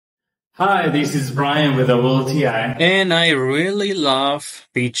Hi, this is Brian with a Will TI. And I really love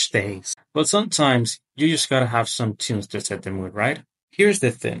beach days. But sometimes you just gotta have some tunes to set the mood, right? Here's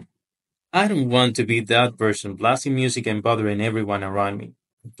the thing. I don't want to be that person blasting music and bothering everyone around me.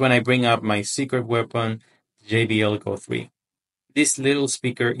 When I bring up my secret weapon, JBL Go 3. This little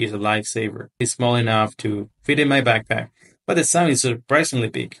speaker is a lifesaver. It's small enough to fit in my backpack, but the sound is surprisingly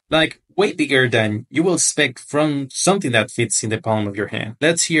big. Like, way bigger than you will expect from something that fits in the palm of your hand.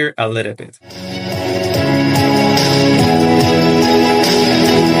 Let's hear a little bit.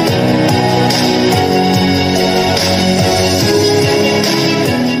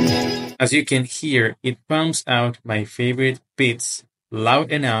 As you can hear, it pumps out my favorite beats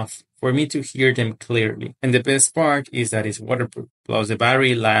loud enough for me to hear them clearly. And the best part is that it's waterproof, plus the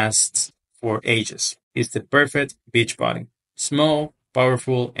battery lasts for ages. It's the perfect beach body. Small,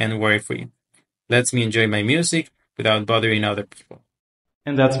 powerful, and worry-free. Lets me enjoy my music without bothering other people.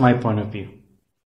 And that's my point of view.